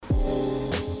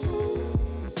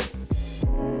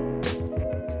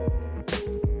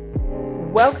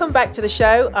Welcome back to the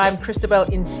show. I'm Christabel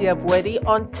Insiabwedi.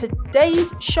 On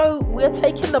today's show, we're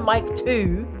taking the mic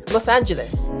to Los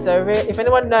Angeles. So if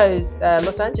anyone knows,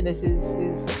 Los Angeles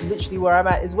is literally where I'm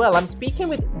at as well. I'm speaking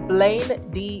with Blaine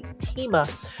D. Teamer,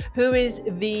 who is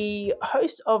the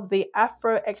host of the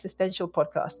Afro-Existential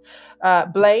podcast.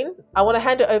 Blaine, I want to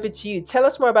hand it over to you. Tell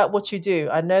us more about what you do.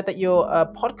 I know that you're a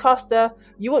podcaster.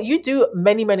 You do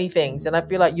many, many things, and I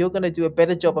feel like you're going to do a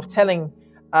better job of telling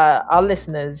our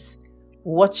listeners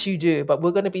what you do, but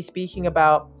we're going to be speaking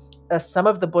about some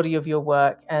of the body of your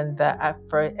work and the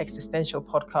Afro-Existential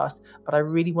podcast. But I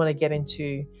really want to get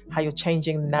into how you're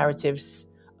changing narratives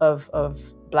of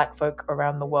Black folk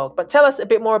around the world. But tell us a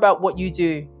bit more about what you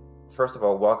do. First of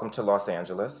all, welcome to Los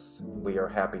Angeles. We are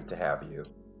happy to have you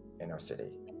in our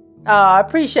city. I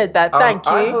appreciate that. Thank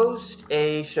you. I host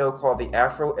a show called the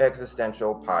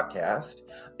Afro-Existential podcast.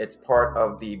 It's part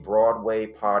of the Broadway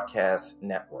Podcast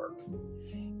Network.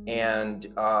 And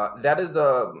that is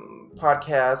a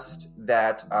podcast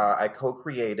that I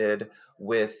co-created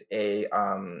with a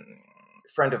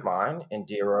friend of mine,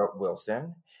 Indira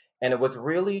Wilson. And it was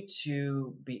really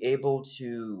to be able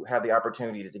to have the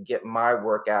opportunity to get my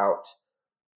work out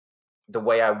the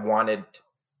way I wanted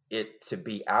it to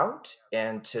be out,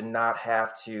 and to not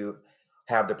have to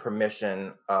have the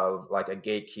permission of like a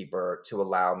gatekeeper to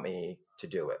allow me to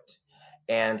do it.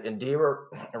 And Indira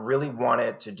really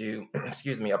wanted to do, a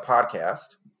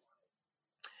podcast.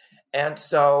 And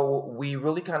so we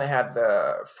really kind of had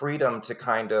the freedom to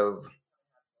kind of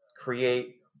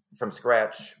create from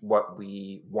scratch what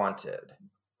we wanted.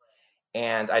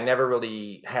 And I never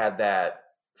really had that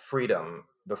freedom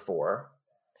before.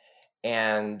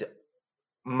 And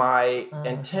my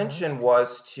intention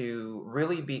was to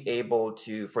really be able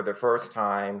to, for the first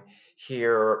time,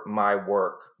 hear my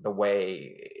work the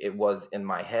way it was in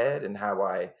my head and how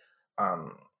I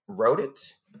wrote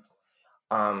it.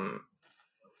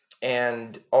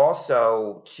 And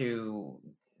also to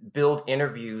build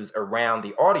interviews around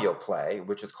the audio play,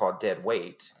 which is called Dead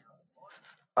Weight,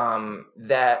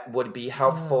 that would be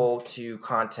helpful to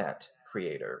content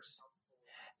creators.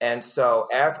 And so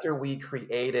after we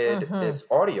created this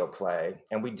audio play,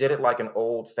 and we did it like an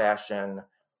old-fashioned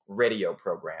radio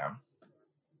program,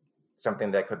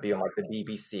 something that could be on like the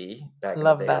BBC back in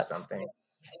the day or something.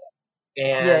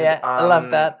 And I love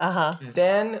that.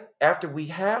 Then after we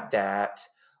had that,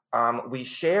 we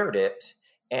shared it,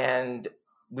 and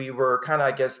we were kind of,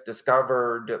 I guess,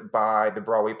 discovered by the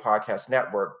Broadway Podcast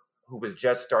Network, who was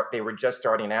they were just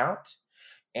starting out.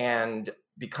 And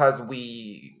because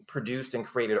we produced and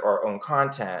created our own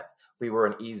content, we were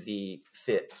an easy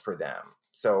fit for them.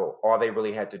 So all they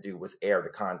really had to do was air the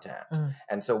content.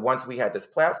 And so once we had this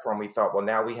platform, we thought, well,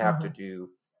 now we have to do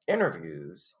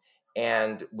interviews.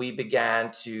 And we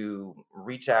began to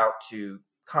reach out to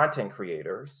content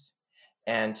creators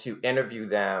and to interview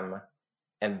them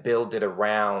and build it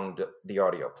around the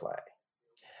audio play.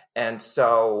 And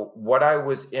so what I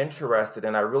was interested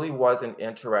in, I really wasn't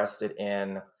interested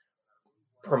in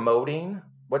promoting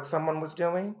what someone was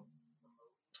doing,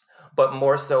 but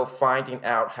more so finding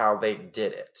out how they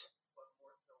did it.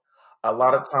 A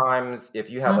lot of times, if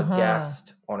you have a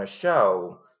guest on a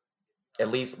show, at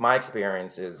least my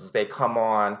experience is they come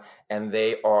on and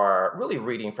they are really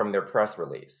reading from their press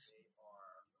release.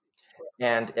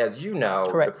 And as you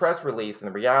know, the press release and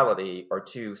the reality are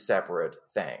two separate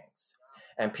things.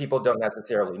 And people don't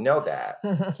necessarily know that.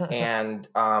 And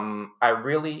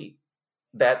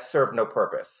that served no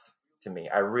purpose to me.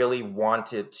 I really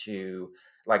wanted to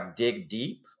like dig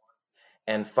deep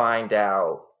and find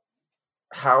out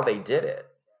how they did it,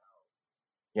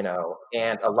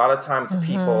 and a lot of times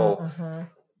people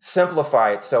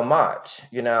simplify it so much.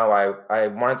 I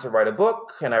wanted to write a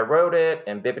book and I wrote it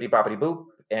and bippity boppity boop,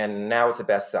 and now it's a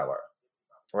bestseller,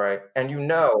 right? And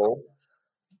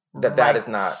that is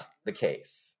not the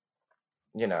case.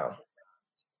 You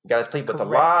got to sleep with a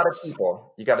lot of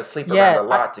people. You got to sleep around a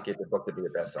lot to get the book to be a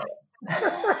bestseller.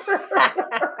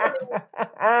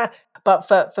 But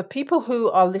for people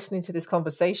who are listening to this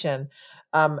conversation,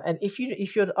 and if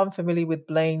you're unfamiliar with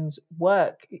Blaine's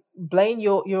work, Blaine,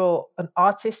 you're an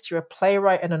artist, you're a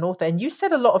playwright and an author, and you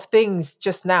said a lot of things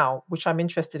just now, which I'm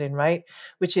interested in, right?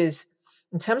 Which is,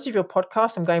 in terms of your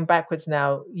podcast, I'm going backwards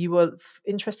now. You were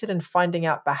interested in finding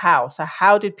out the how. So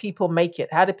how did people make it?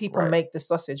 How did people make the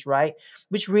sausage, right?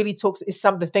 Which really is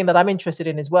the thing that I'm interested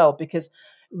in as well, because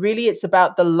really it's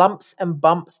about the lumps and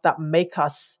bumps that make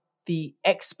us the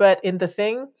expert in the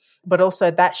thing, but also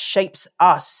that shapes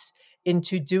us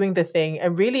into doing the thing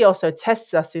and really also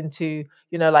tests us into,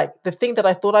 like the thing that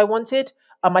I thought I wanted,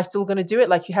 am I still going to do it?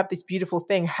 Like, you have this beautiful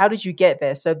thing. How did you get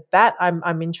there? So that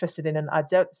I'm interested in, and I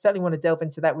certainly want to delve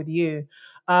into that with you.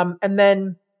 And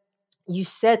then you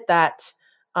said that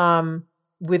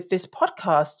with this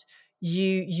podcast,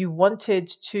 you wanted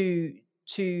to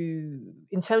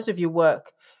in terms of your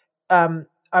work.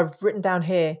 I've written down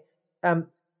here.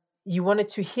 You wanted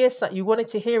to hear you wanted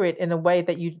to hear it in a way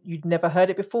that you'd never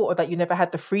heard it before, or that you never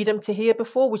had the freedom to hear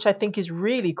before, which I think is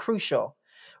really crucial,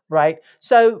 right?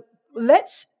 So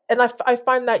I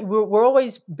find that we're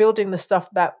always building the stuff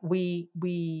that we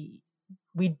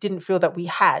didn't feel that we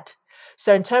had.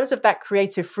 So in terms of that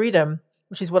creative freedom,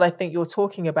 which is what I think you're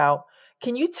talking about,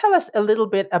 can you tell us a little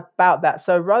bit about that?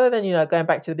 So rather than, going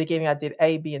back to the beginning, I did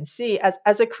A, B, and C.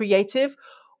 As a creative,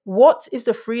 what is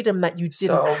the freedom that you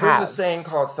didn't So there's a have? saying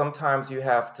called sometimes you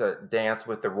have to dance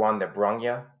with the one that brung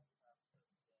you,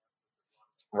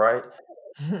 right?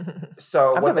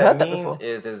 So I've what never that heard that means before.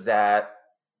 is that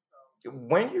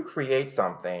when you create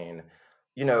something,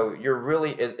 you're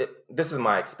really this is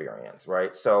my experience,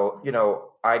 right? So,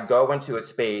 I go into a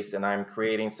space and I'm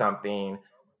creating something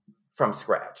from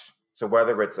scratch. So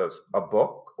whether it's a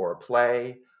book or a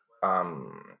play,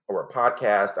 or a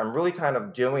podcast, I'm really kind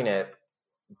of doing it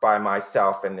by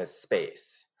myself in this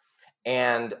space.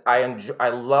 And I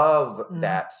love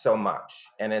that so much.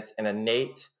 And it's an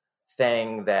innate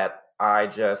thing that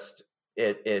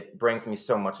it brings me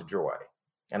so much joy,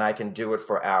 and I can do it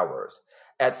for hours.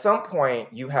 At some point,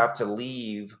 you have to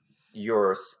leave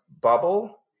your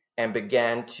bubble and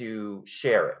begin to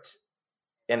share it,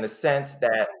 in the sense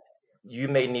that you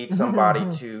may need somebody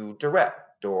to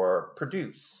direct or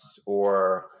produce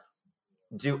or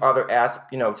do other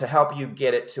to help you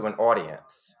get it to an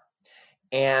audience.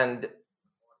 And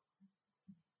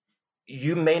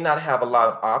you may not have a lot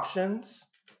of options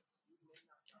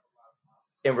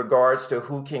in regards to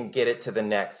who can get it to the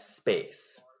next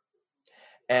space.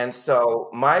 And so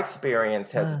my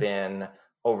experience has been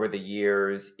over the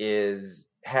years is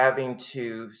having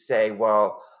to say,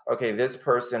 well, okay, this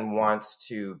person wants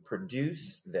to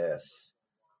produce this.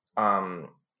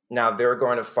 Now they're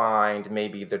going to find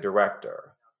maybe the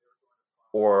director,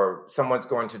 or someone's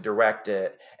going to direct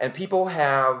it. And people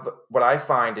have, what I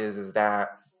find is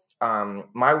that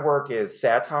my work is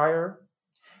satire,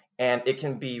 and it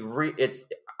can be,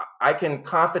 I can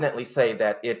confidently say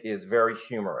that it is very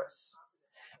humorous.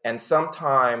 And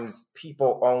sometimes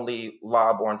people only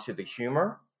lob onto the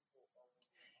humor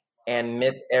and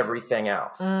miss everything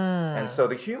else. And so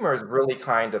the humor is really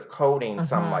kind of coding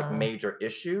some like major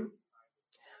issue.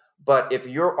 But if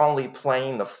you're only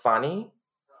playing the funny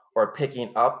or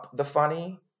picking up the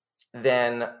funny,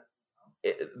 then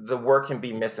the work can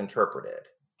be misinterpreted.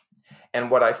 And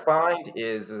what I find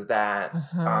is that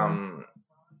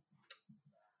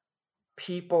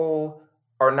people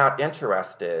are not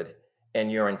interested in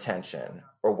your intention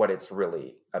or what it's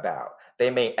really about. They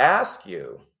may ask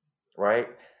you, right,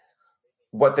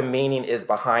 what the meaning is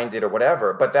behind it or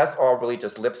whatever, but that's all really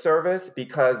just lip service,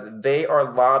 because they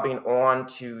are lobbing on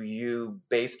to you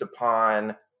based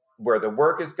upon where the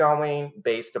work is going,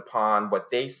 based upon what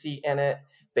they see in it,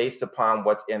 based upon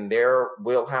what's in their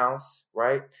wheelhouse,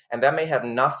 right? And that may have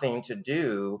nothing to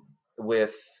do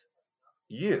with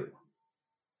you.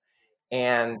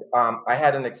 And I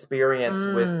had an experience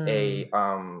with a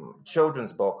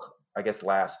children's book, I guess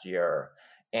last year.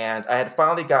 And I had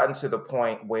finally gotten to the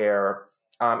point where,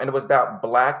 and it was about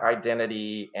Black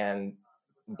identity and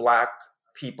Black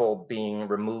people being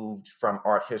removed from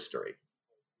art history.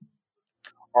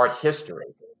 Art history.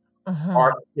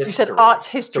 Art history. You said art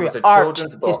history. So it was a art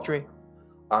children's book. History.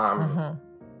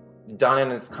 Done in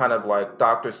this kind of like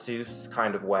Dr. Seuss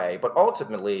kind of way. But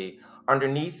ultimately,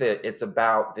 underneath it, it's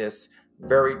about this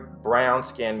very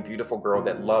brown-skinned, beautiful girl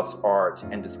that loves art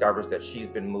and discovers that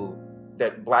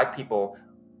that Black people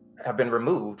have been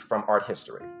removed from art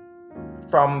history,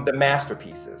 from the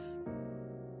masterpieces.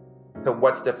 So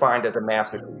what's defined as a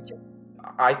masterpiece?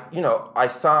 I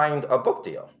signed a book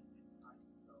deal.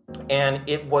 And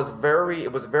the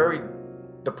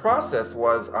process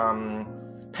was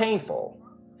painful,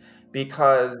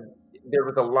 because there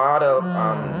was a lot of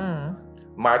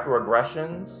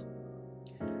microaggressions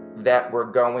that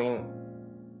were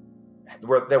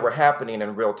happening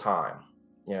in real time,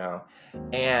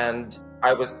 and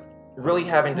I was really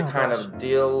having to of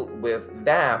deal with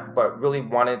that, but really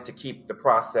wanted to keep the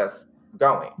process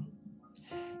going.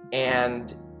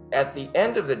 And at the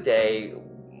end of the day,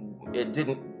 it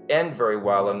didn't end very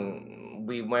well, and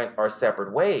we went our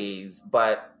separate ways.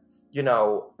 But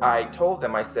I told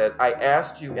them, I said, I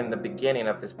asked you in the beginning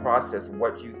of this process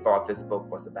what you thought this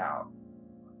book was about.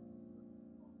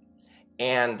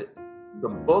 And the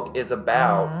book is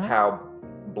about how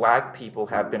Black people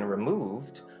have been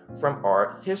removed from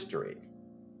art history.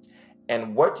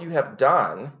 And what you have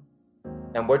done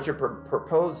and what you're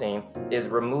proposing is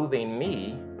removing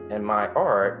me and my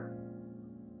art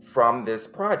from this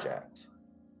project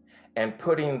and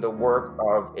putting the work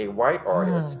of a white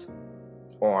artist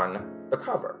on the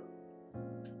cover.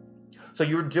 So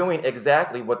you're doing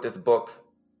exactly what this book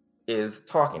is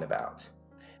talking about.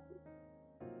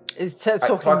 Is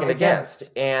talking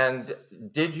against. And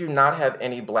did you not have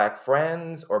any Black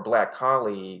friends or Black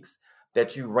colleagues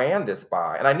that you ran this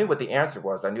by? And I knew what the answer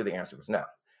was. I knew the answer was no.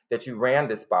 That you ran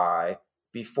this by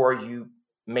before you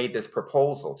made this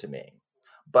proposal to me.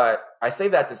 But I say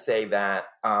that to say that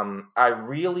I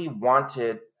really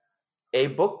wanted a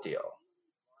book deal.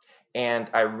 And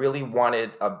I really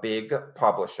wanted a big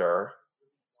publisher.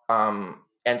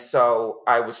 And so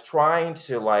I was trying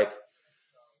to like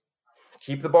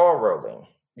keep the ball rolling.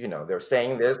 You know, they're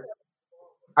saying this.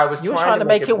 I was trying to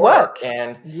make it work.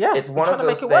 And it's one of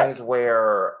those things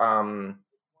where,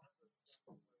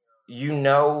 you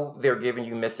know, they're giving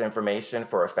you misinformation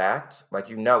for a fact. Like,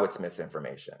 you know, it's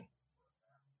misinformation,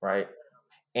 right?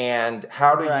 And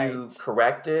how do you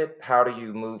correct it? How do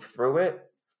you move through it?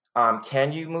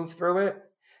 Can you move through it?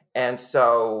 And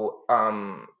so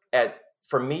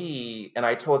for me, and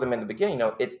I told them in the beginning, you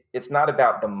know, it's not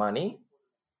about the money,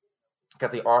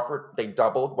 because they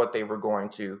doubled what they were going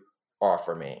to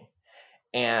offer me.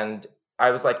 And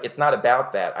I was like, it's not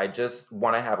about that. I just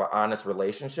want to have an honest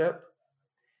relationship.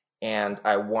 And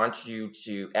I want you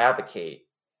to advocate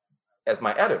as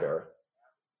my editor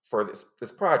for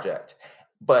this project.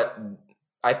 But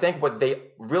I think what they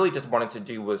really just wanted to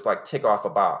do was like tick off a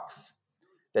box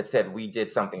that said we did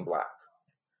something Black.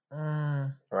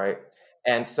 Right?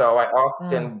 And so I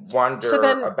often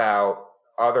wonder about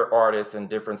other artists in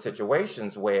different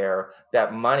situations where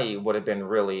that money would have been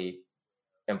really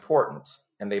important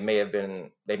and they may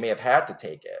have had to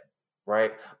take it,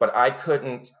 right? But I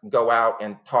couldn't go out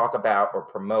and talk about or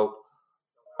promote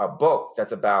a book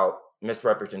that's about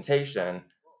misrepresentation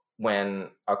when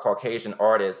a Caucasian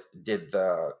artist did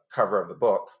the cover of the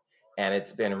book and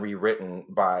it's been rewritten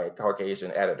by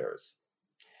Caucasian editors.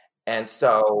 And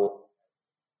so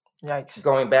Yikes.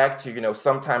 Going back to, you know,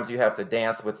 sometimes you have to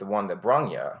dance with the one that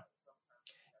brung you.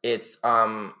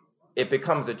 It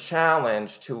becomes a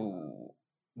challenge to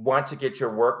want to get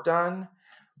your work done,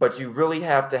 but you really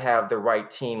have to have the right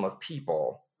team of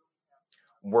people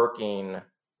working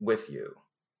with you,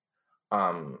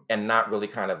 and not really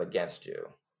kind of against you,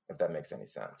 if that makes any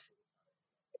sense.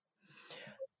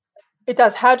 It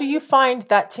does. How do you find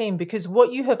that team? Because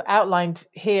what you have outlined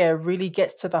here really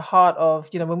gets to the heart of,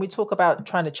 you know, when we talk about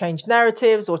trying to change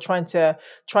narratives or trying to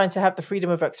have the freedom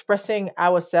of expressing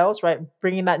ourselves, right?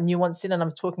 Bringing that nuance in. And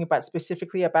I'm talking about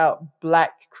specifically about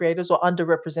Black creators or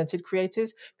underrepresented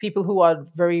creators, people who are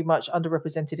very much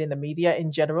underrepresented in the media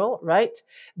in general, right?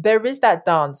 There is that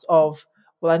dance of,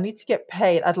 well, I need to get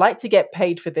paid. I'd like to get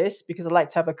paid for this because I'd like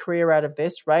to have a career out of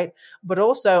this, right? But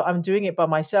also I'm doing it by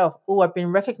myself. Oh, I've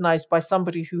been recognized by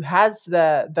somebody who has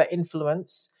the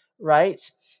influence, right?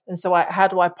 And so how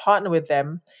do I partner with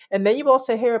them? And then you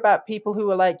also hear about people who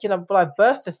are like, you know, well, I've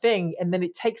birthed the thing and then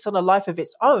it takes on a life of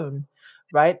its own,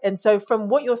 right? And so from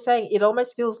what you're saying, it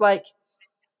almost feels like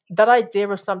that idea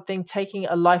of something taking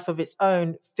a life of its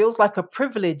own feels like a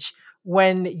privilege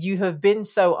when you have been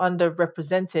so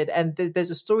underrepresented. And there's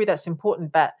a story that's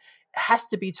important that has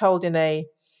to be told in a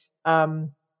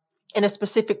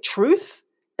specific truth,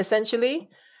 essentially.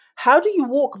 How do you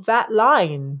walk that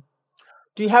line?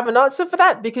 Do you have an answer for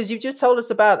that? Because you've just told us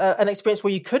about an experience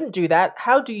where you couldn't do that.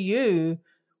 How do you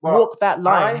walk that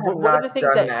line? What are the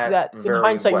things that in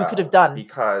hindsight you could have done?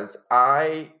 Because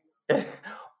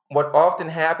what often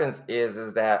happens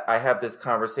is that I have this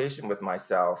conversation with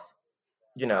myself,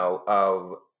 you know,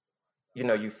 of, you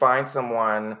know, you find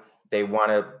someone, they want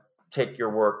to take your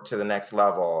work to the next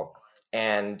level,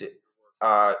 and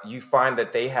you find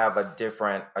that they have a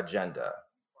different agenda.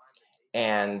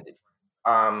 And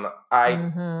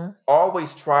I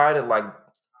always try to like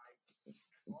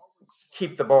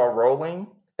keep the ball rolling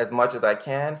as much as I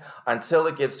can until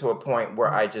it gets to a point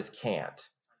where I just can't.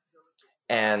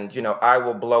 And, you know, I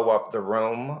will blow up the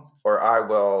room or I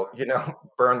will, you know,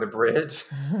 burn the bridge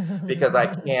because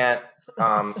I can't.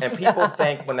 And people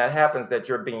think when that happens that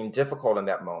you're being difficult in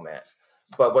that moment.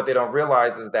 But what they don't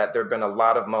realize is that there have been a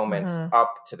lot of moments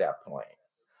up to that point.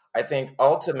 I think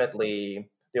ultimately,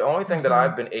 the only thing that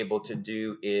I've been able to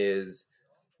do is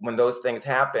when those things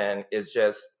happen is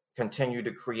just continue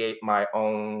to create my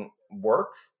own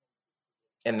work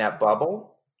in that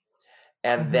bubble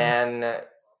and then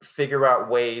figure out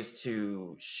ways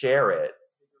to share it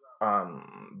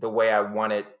the way I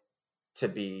want it to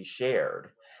be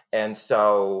shared. And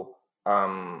so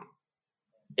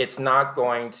it's not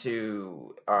going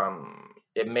to,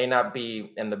 it may not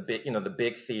be in the big, the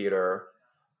big theater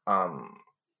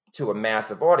to a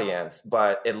massive audience,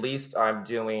 but at least I'm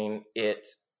doing it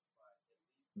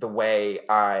the way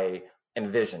I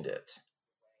envisioned it.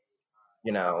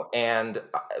 And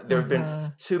there've been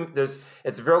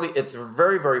it's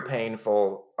very, very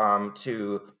painful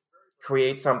to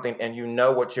create something and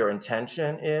what your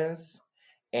intention is,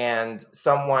 and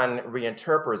someone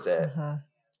reinterprets it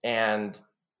and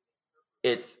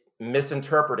it's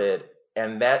misinterpreted,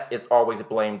 and that is always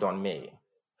blamed on me.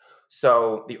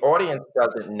 So the audience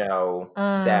doesn't know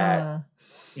that,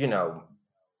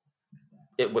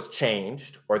 it was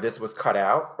changed, or this was cut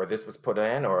out, or this was put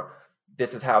in, or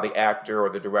this is how the actor or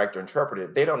the director interpreted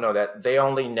it. They don't know that. They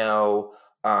only know,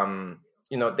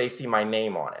 they see my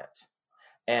name on it.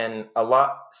 And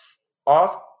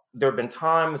there have been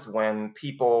times when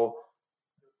people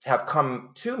have come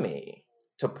to me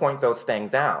to point those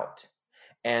things out.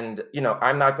 And,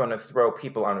 I'm not going to throw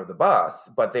people under the bus,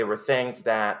 but they were things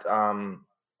that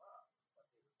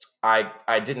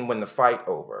I didn't win the fight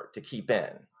over to keep in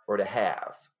or to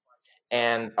have.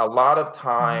 And a lot of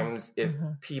times, if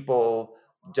people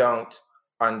don't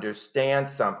understand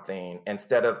something,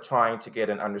 instead of trying to get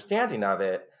an understanding of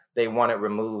it, they want it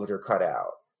removed or cut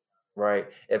out, right?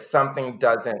 If something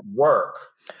doesn't work,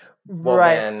 well,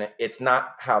 then it's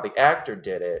not how the actor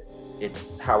did it,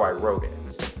 it's how I wrote it.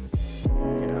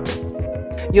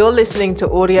 You're listening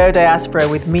to Audio Diaspora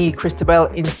with me,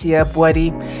 Christabel Insia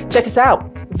Bwedi. Check us out.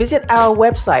 Visit our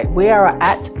website. We are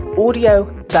at Audio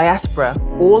Diaspora,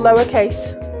 all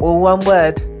lowercase, all one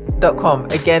word, .com.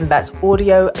 Again, that's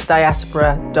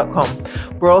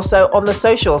audiodiaspora.com. We're also on the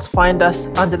socials. Find us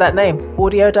under that name,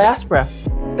 Audio Diaspora.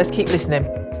 Let's keep listening.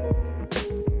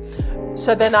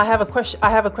 So then I have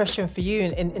a question for you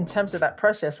in terms of that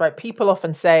process, right? People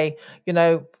often say, and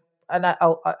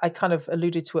I kind of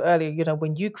alluded to it earlier,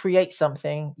 when you create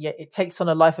something, it takes on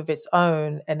a life of its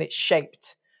own and it's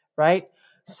shaped, right?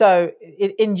 So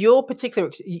in your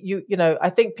particular, I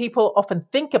think people often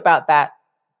think about that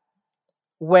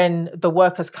when the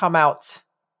work has come out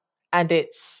and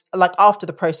it's like after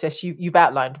the process you've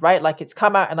outlined, right? Like it's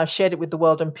come out and I've shared it with the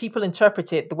world and people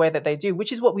interpret it the way that they do,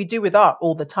 which is what we do with art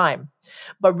all the time.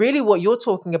 But really what you're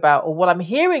talking about, or what I'm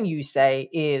hearing you say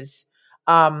is,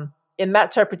 in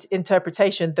that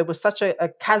interpretation, there was such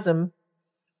a chasm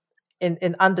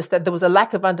in understand. There was a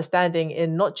lack of understanding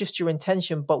in not just your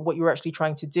intention, but what you were actually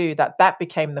trying to do. That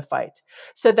became the fight.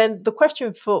 So then the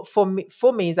question for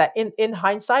me is that in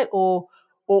hindsight, or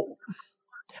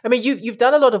I mean, you've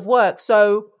done a lot of work.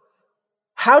 So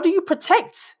how do you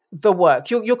protect the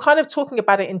work? You're kind of talking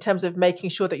about it in terms of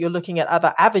making sure that you're looking at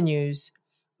other avenues.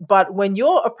 But when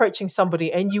you're approaching somebody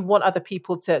and you want other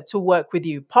people to work with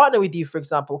you, partner with you, for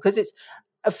example, because it's,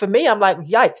 for me, I'm like,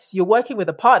 yikes, you're working with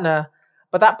a partner,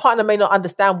 but that partner may not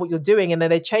understand what you're doing. And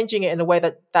then they're changing it in a way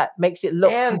that makes it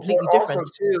look completely different.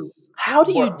 Too, how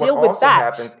do you deal with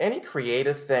that? Happens, any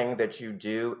creative thing that you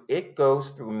do, it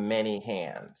goes through many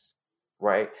hands,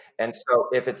 right? And so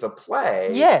if it's a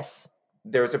play, yes,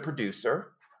 there's a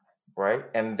producer, right?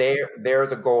 And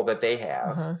there's a goal that they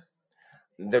have.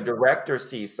 The director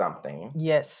sees something.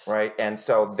 Yes. Right. And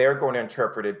so they're going to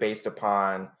interpret it based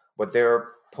upon what they're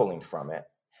pulling from it.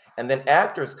 And then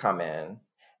actors come in,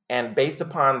 and based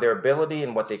upon their ability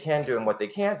and what they can do and what they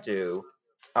can't do,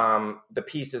 the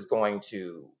piece is going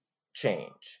to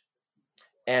change.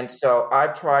 And so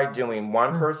I've tried doing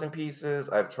one-person pieces.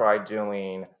 I've tried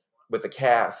doing with a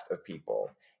cast of people.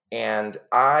 And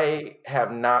I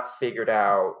have not figured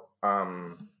out,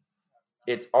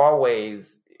 it's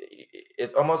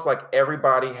almost like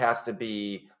everybody has to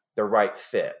be the right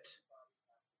fit,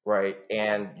 right?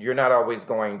 And you're not always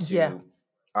going to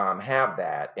have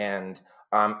that. And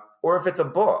or if it's a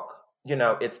book,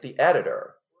 it's the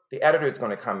editor. The editor is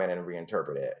going to come in and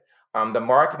reinterpret it. The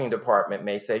marketing department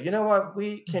may say, you know what,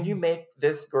 can you make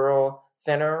this girl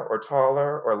thinner or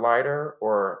taller or lighter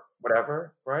or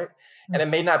whatever, right? And it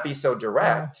may not be so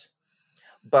direct,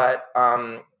 but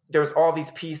there's all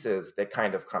these pieces that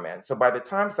kind of come in. So by the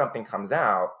time something comes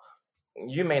out,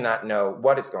 you may not know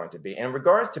what it's going to be. In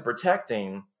regards to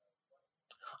protecting,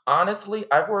 honestly,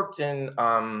 I've worked in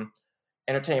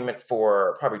entertainment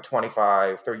for probably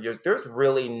 25, 30 years. There's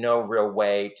really no real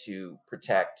way to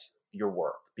protect your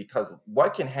work, because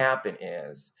what can happen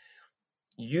is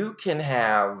you can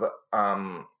have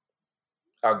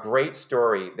a great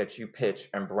story that you pitch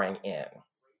and bring in,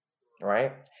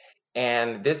 right?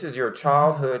 And this is your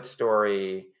childhood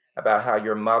story about how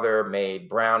your mother made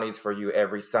brownies for you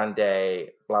every Sunday,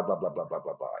 blah, blah, blah, blah, blah,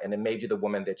 blah, blah. And it made you the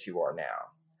woman that you are now.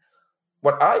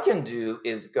 What I can do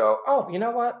is go, oh, you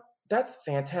know what? That's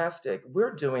fantastic.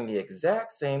 We're doing the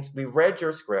exact same. We read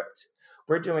your script.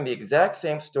 We're doing the exact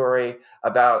same story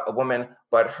about a woman,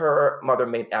 but her mother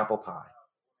made apple pie.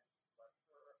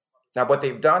 Now, what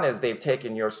they've done is they've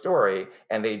taken your story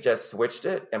and they just switched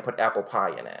it and put apple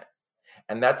pie in it.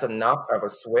 And that's enough of a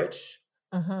switch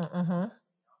to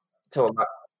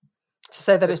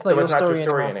say that it's not your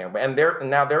story anymore. And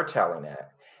now they're telling it.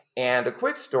 And the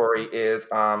quick story is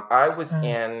I was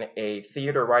in a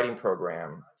theater writing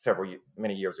program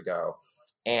many years ago,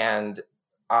 and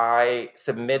I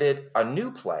submitted a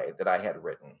new play that I had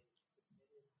written.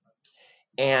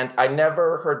 And I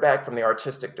never heard back from the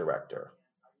artistic director,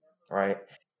 right?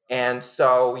 And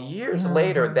so years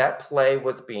later, that play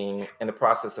was in the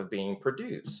process of being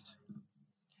produced.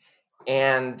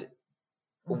 And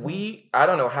I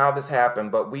don't know how this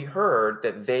happened, but we heard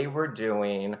that they were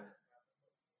doing,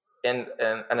 in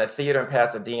a theater in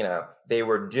Pasadena, they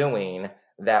were doing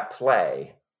that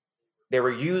play. They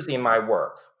were using my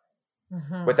work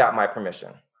without my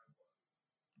permission.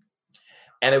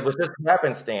 And it was just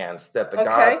happenstance that the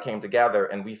gods came together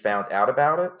and we found out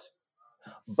about it.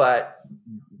 But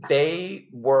they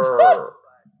were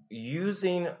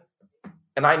using,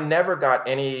 and I never got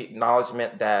any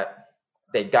acknowledgement that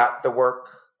they got the work,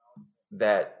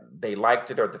 that they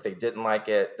liked it or that they didn't like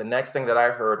it. The next thing that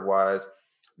I heard was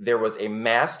there was a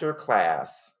master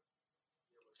class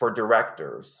for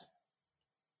directors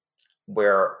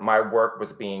where my work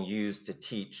was being used to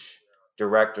teach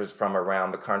directors from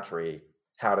around the country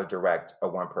how to direct a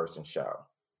one-person show.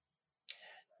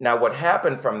 Now, what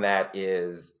happened from that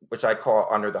is, which I call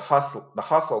under the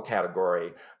hustle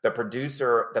category, the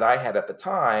producer that I had at the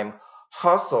time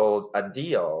hustled a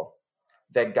deal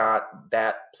that got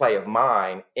that play of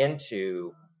mine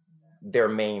into their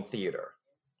main theater.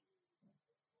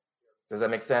 Does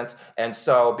that make sense? And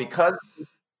so because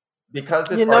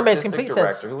this artistic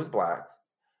director who was Black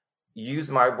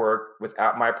used my work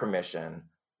without my permission,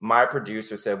 my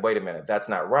producer said, wait a minute, that's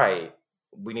not right.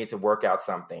 We need to work out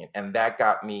something. And that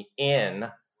got me in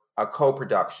a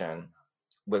co-production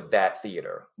with that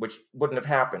theater, which wouldn't have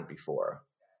happened before.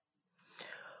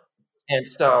 And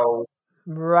so...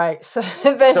 Right. So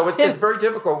it's very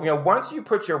difficult. Once you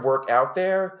put your work out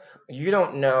there, you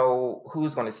don't know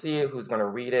who's going to see it, who's going to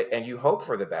read it, and you hope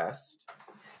for the best.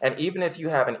 And even if you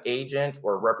have an agent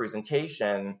or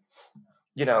representation,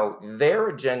 their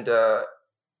agenda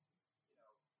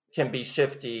can be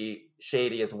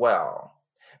shady as well,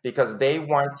 because they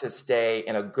want to stay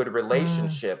in a good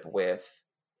relationship with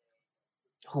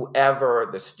whoever,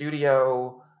 the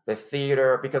studio, the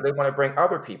theater, because they want to bring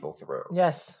other people through.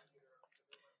 Yes.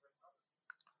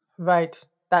 Right.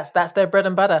 That's their bread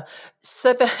and butter.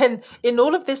 So then in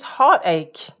all of this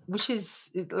heartache, which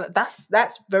is,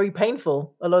 that's very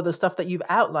painful, a lot of the stuff that you've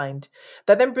outlined,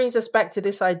 that then brings us back to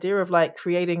this idea of like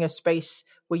creating a space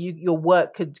where your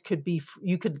work could be,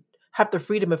 you could have the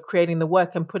freedom of creating the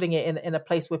work and putting it in a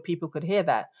place where people could hear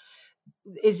that.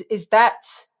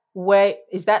 That's where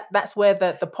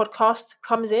the podcast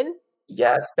comes in?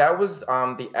 Yes, that was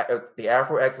the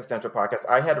Afro-Existential podcast.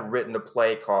 I had written a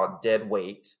play called Dead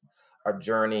Weight, A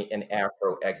Journey in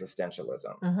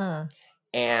Afro-Existentialism.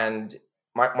 And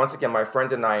once again, my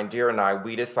friend and I, Indira and I,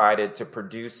 we decided to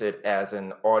produce it as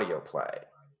an audio play.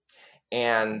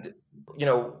 And,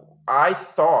 I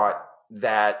thought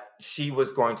that she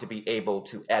was going to be able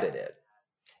to edit it,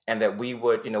 and that we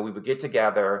would get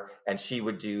together and she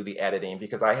would do the editing,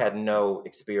 because I had no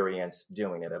experience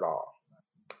doing it at all.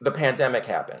 The pandemic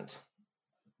happened,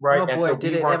 right? Oh boy, and so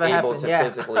we weren't able to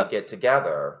physically get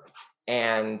together.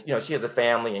 And, she has a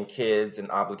family and kids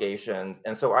and obligations.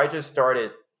 And so I just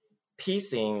started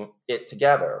piecing it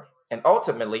together. And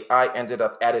ultimately, I ended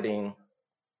up editing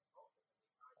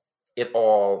it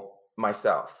all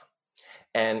myself.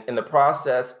 And in the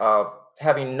process of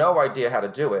having no idea how to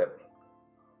do it,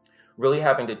 really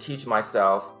having to teach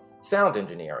myself sound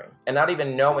engineering and not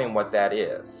even knowing what that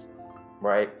is,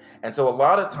 right? And so a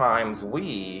lot of times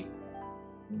we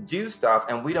do stuff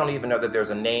and we don't even know that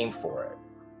there's a name for it,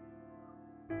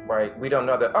 right? We don't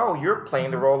know that, oh, you're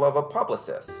playing the role of a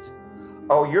publicist.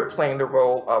 Oh, you're playing the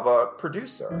role of a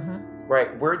producer,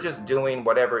 right? We're just doing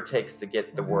whatever it takes to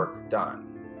get the work done.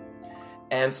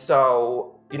 And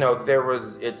so,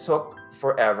 it took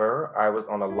forever. I was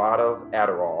on a lot of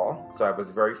Adderall, so I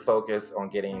was very focused on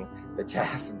getting the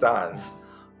task done.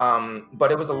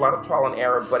 But it was a lot of trial and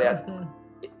error, but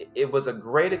it was a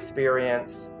great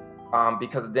experience.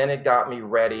 because then it got me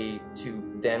ready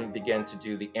to then begin to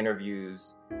do the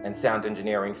interviews and sound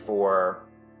engineering for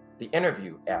the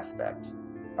interview aspect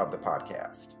of the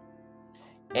podcast.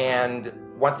 And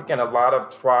once again, a lot of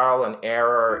trial and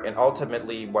error. And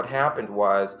ultimately what happened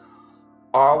was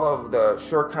all of the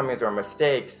shortcomings or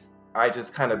mistakes, I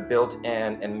just kind of built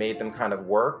in and made them kind of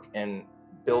work and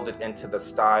build it into the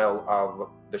style of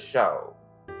the show.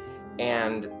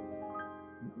 And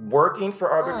working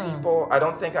for other people, I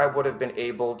don't think I would have been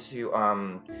able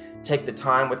to take the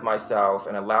time with myself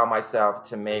and allow myself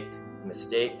to make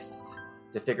mistakes,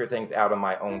 to figure things out on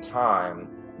my own time,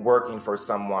 working for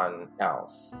someone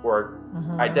else. Or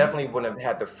I definitely wouldn't have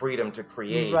had the freedom to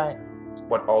create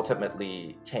what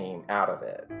ultimately came out of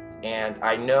it. And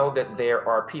I know that there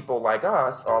are people like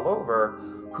us all over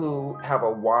who have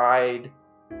a wide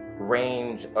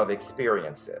range of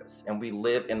experiences, and we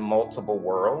live in multiple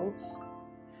worlds,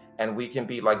 and we can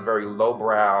be like very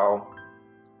lowbrow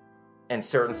in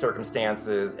certain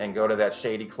circumstances and go to that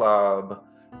shady club,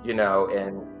 you know,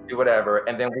 and do whatever.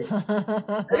 And then we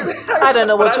I don't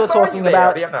know what you're talking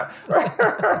about.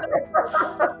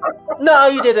 No,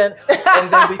 you didn't.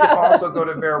 And then we can also go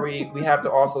to we have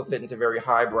to also fit into very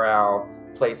highbrow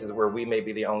places where we may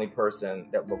be the only person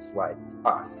that looks like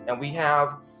us. And we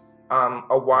have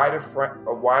a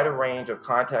wider range of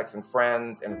contacts and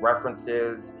friends and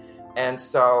references. And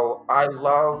so I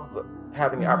love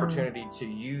having the opportunity to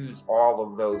use all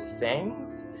of those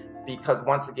things, because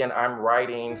once again, I'm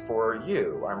writing for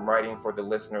you. I'm writing for the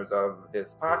listeners of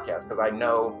this podcast, because I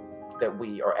know that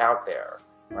we are out there,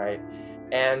 right?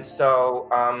 And so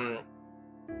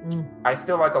I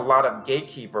feel like a lot of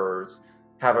gatekeepers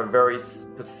have a very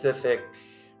specific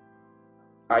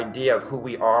idea of who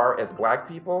we are as Black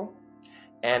people.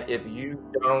 And if you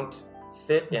don't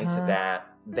fit into that,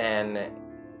 then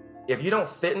if you don't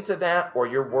fit into that, or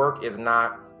your work is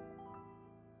not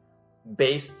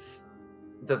does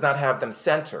not have them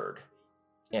centered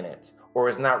in it, or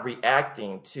is not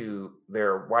reacting to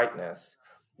their whiteness,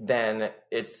 then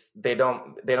they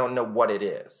don't know what it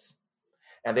is.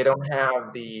 And they don't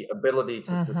have the ability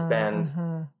to suspend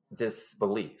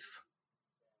disbelief.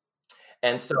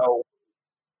 And so,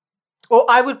 well,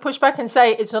 I would push back and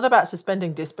say it's not about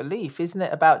suspending disbelief, isn't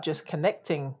it? About just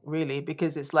connecting, really,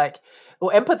 because it's like,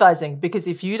 or empathizing, because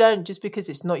if you don't, just because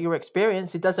it's not your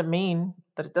experience, it doesn't mean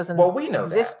that it doesn't we know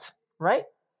exist, right?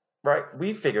 Right.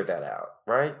 We figured that out,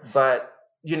 right? But,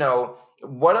 you know,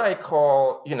 what I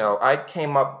call, you know, I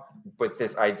came up with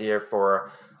this idea for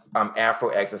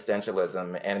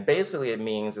Afro-Existentialism, and basically it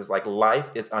means is like life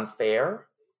is unfair,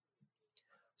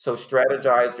 so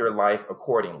strategize your life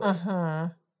accordingly.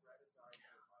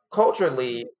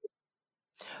 Culturally,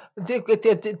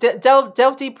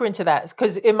 delve deeper into that,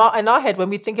 because in our head, when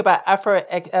we think about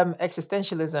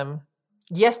Afro-Existentialism,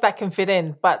 yes, that can fit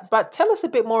in, but tell us a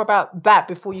bit more about that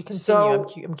before you continue. So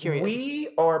I'm curious. We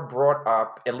are brought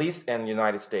up, at least in the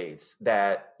United States,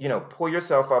 that, you know, pull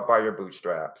yourself up by your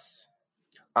bootstraps.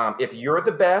 If you're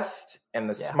the best and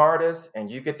the smartest and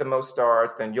you get the most stars,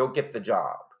 then you'll get the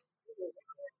job.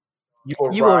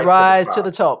 You will rise to the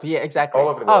top. Yeah, exactly. All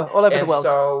over the world. All over the world.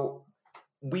 So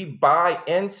we buy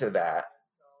into that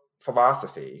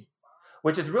philosophy,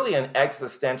 which is really a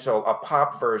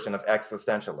pop version of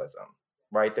existentialism,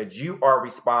 right? That you are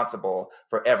responsible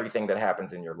for everything that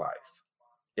happens in your life.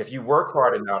 If you work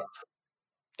hard enough.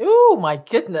 Oh my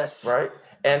goodness. Right?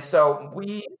 And so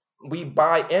we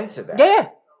buy into that. Yeah.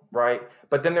 Right?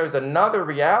 But then there's another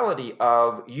reality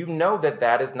of, you know,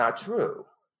 that is not true.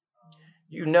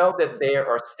 You know that there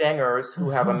are singers who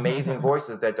have amazing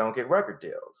voices that don't get record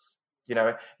deals. You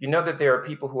know that there are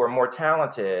people who are more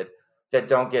talented that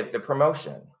don't get the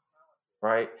promotion,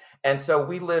 right? And so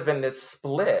we live in this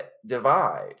split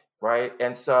divide, right?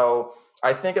 And so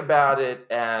I think about it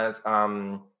as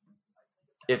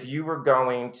if you were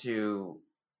going to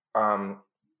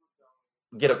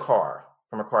get a car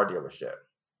from a car dealership,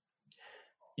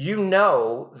 you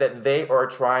know that they are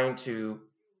trying to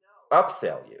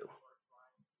upsell you.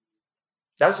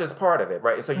 That's just part of it,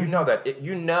 right? So you know that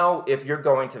if you're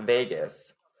going to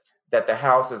Vegas, that the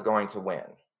house is going to win.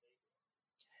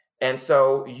 And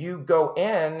so you go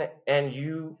in and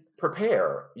you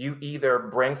prepare. You either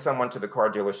bring someone to the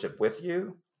car dealership with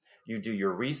you, you do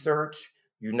your research,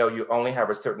 you know you only have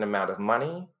a certain amount of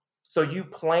money. So you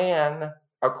plan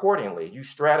accordingly, you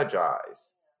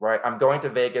strategize, right? I'm going to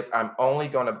Vegas, I'm only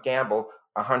going to gamble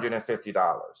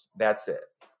 $150. That's it,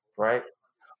 right?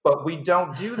 But we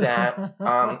don't do that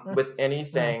with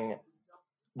anything.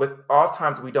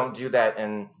 Oftentimes we don't do that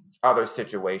in other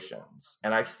situations.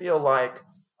 And I feel like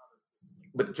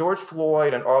with George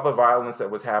Floyd and all the violence that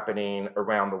was happening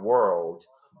around the world,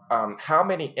 how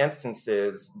many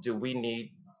instances do we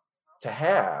need to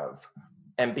have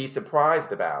and be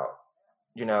surprised about,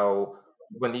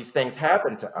 when these things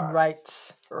happen to us?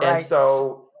 Right. And Right.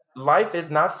 so life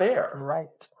is not fair.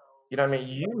 Right. You know what I mean?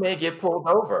 You may get pulled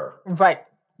over. Right.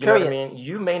 You know what I Period. mean?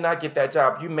 You may not get that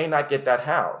job. You may not get that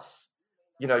house.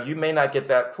 You may not get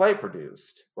that play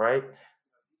produced, right?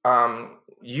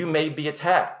 You may be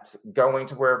attacked going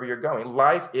to wherever you're going.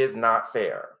 Life is not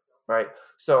fair, right?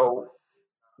 So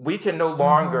we can no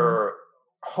longer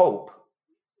hope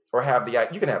or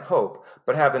you can have hope,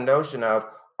 but have the notion of,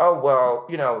 oh, well,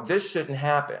 this shouldn't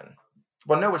happen.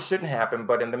 Well, no, it shouldn't happen.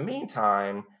 But in the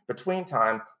meantime, between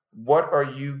time, what are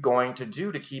you going to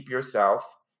do to keep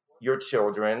yourself, your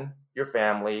children, your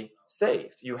family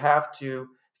safe? You have to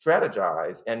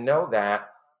strategize and know that,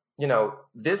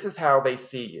 this is how they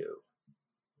see you.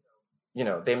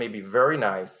 They may be very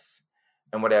nice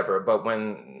and whatever, but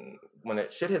when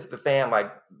it shit hits the fan,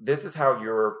 like, this is how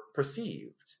you're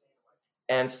perceived.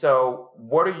 And so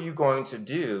what are you going to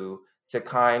do to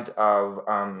kind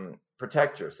of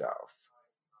protect yourself?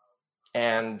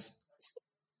 And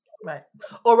right.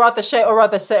 Or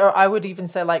I would even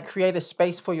say, like, create a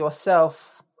space for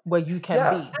yourself where you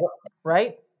can be,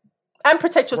 right? And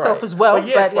protect yourself as well. But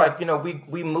it's like,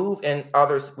 we move in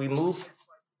others, we move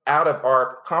out of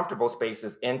our comfortable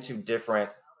spaces into different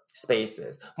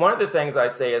spaces. One of the things I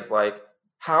say is, like,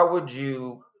 how would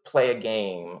you play a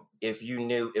game if you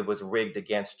knew it was rigged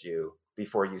against you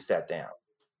before you sat down,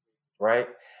 right?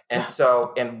 And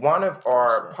so in one of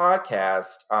our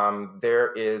podcasts,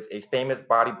 there is a famous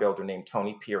bodybuilder named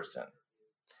Tony Pearson,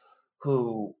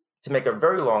 who, to make a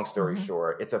very long story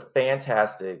short, it's a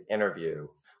fantastic interview.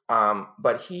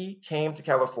 But he came to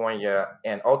California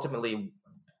and ultimately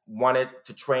wanted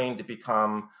to train to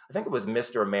become, I think it was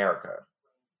Mr. America.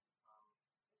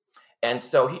 And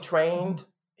so he trained,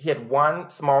 he had won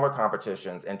smaller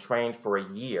competitions and trained for a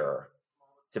year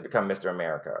to become Mr.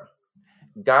 America.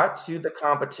 Got to the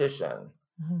competition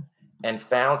and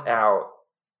found out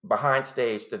behind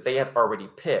stage that they had already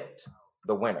picked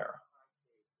the winner.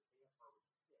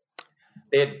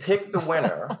 They had picked the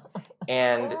winner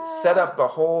and set up the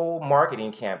whole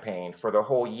marketing campaign for the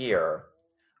whole year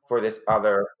for this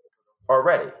other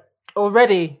already.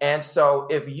 And so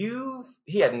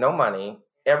he had no money,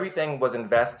 everything was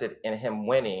invested in him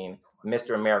winning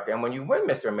Mr. America. And when you win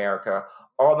Mr. America,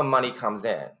 all the money comes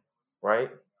in, right?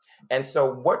 And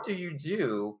so what do you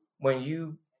do when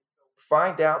you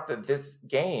find out that this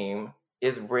game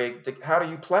is rigged? How do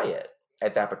you play it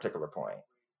at that particular point,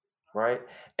 right?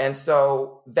 And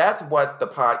so that's what the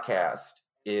podcast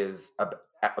is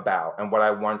about. And what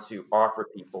I want to offer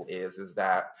people is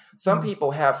that some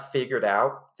people have figured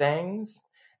out things,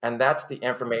 and that's the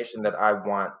information that I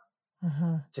want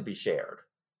to be shared,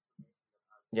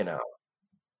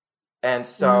 And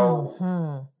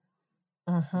so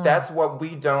that's what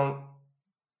we don't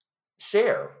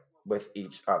share with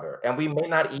each other. And we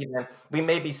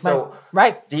may be so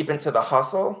deep into the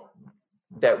hustle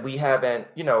that we haven't,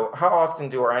 how often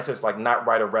do our ancestors not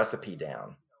write a recipe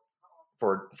down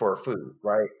for food,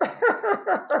 right?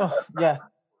 Yeah.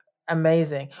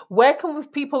 Amazing. Where can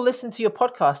people listen to your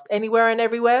podcast? Anywhere and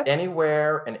everywhere?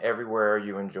 Anywhere and everywhere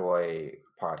you enjoy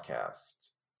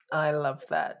podcasts. I love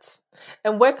that.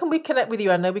 And where can we connect with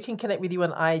you? I know we can connect with you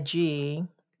on IG.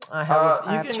 I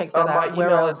have checked that out. Where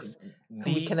else can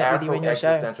we connect with you in your show?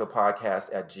 Afro-Existential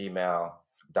podcast at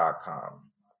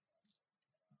gmail.com.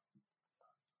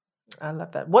 I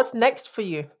love that. What's next for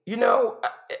you?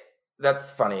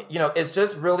 That's funny. It's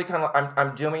just really kind of,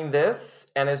 I'm doing this,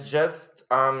 and it's just,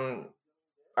 I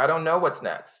don't know what's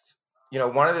next.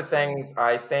 One of the things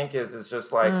I think is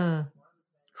just like,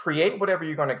 create whatever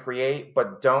you're going to create,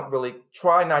 but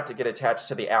try not to get attached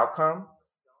to the outcome.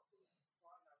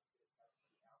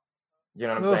 You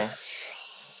know what I'm saying?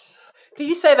 Can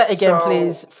you say that again,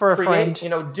 please, for a friend?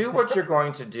 Do what you're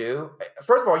going to do.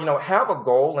 First of all, have a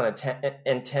goal and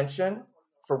intention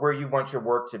for where you want your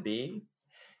work to be.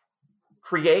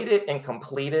 Create it and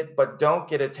complete it, but don't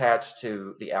get attached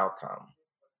to the outcome.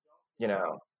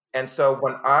 And so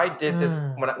when I did this,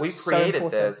 when we created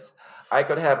this, I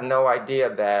could have no idea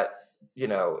that, in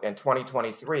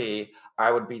 2023,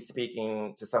 I would be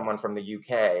speaking to someone from the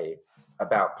UK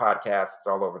about podcasts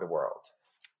all over the world.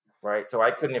 Right. So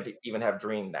I couldn't even have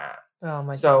dreamed that. Oh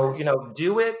my So, goodness.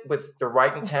 Do it with the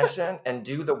right intention and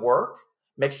do the work.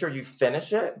 Make sure you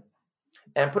finish it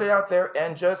and put it out there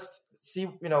and just see,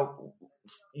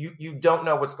 you don't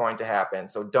know what's going to happen.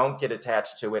 So don't get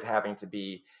attached to it having to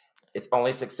be, it's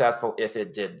only successful if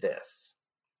it did this.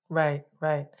 Right.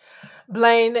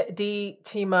 Blaine D.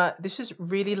 Tima, this was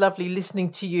really lovely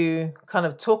listening to you kind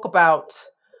of talk about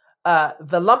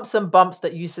the lumps and bumps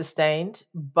that you sustained,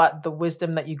 but the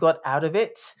wisdom that you got out of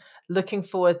it. Looking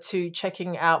forward to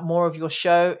checking out more of your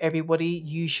show. Everybody,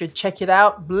 you should check it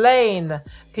out. Blaine,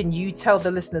 can you tell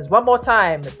the listeners one more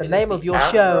time the name of your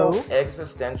show?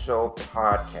 Afro-Existential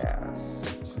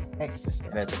podcast.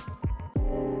 Existential.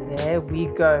 There we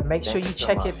go. Make sure you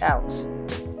check it out.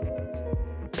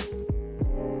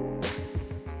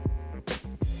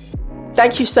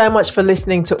 Thank you so much for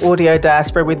listening to Audio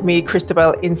Diaspora with me,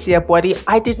 Christabel Insiabwadi.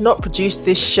 I did not produce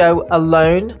this show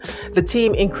alone. The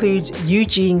team includes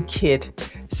Eugene Kidd,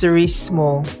 Cerise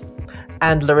Small,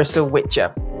 and Larissa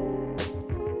Witcher.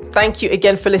 Thank you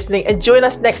again for listening, and join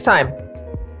us next time.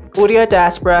 Audio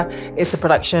Diaspora is a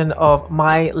production of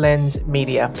My Lens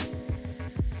Media.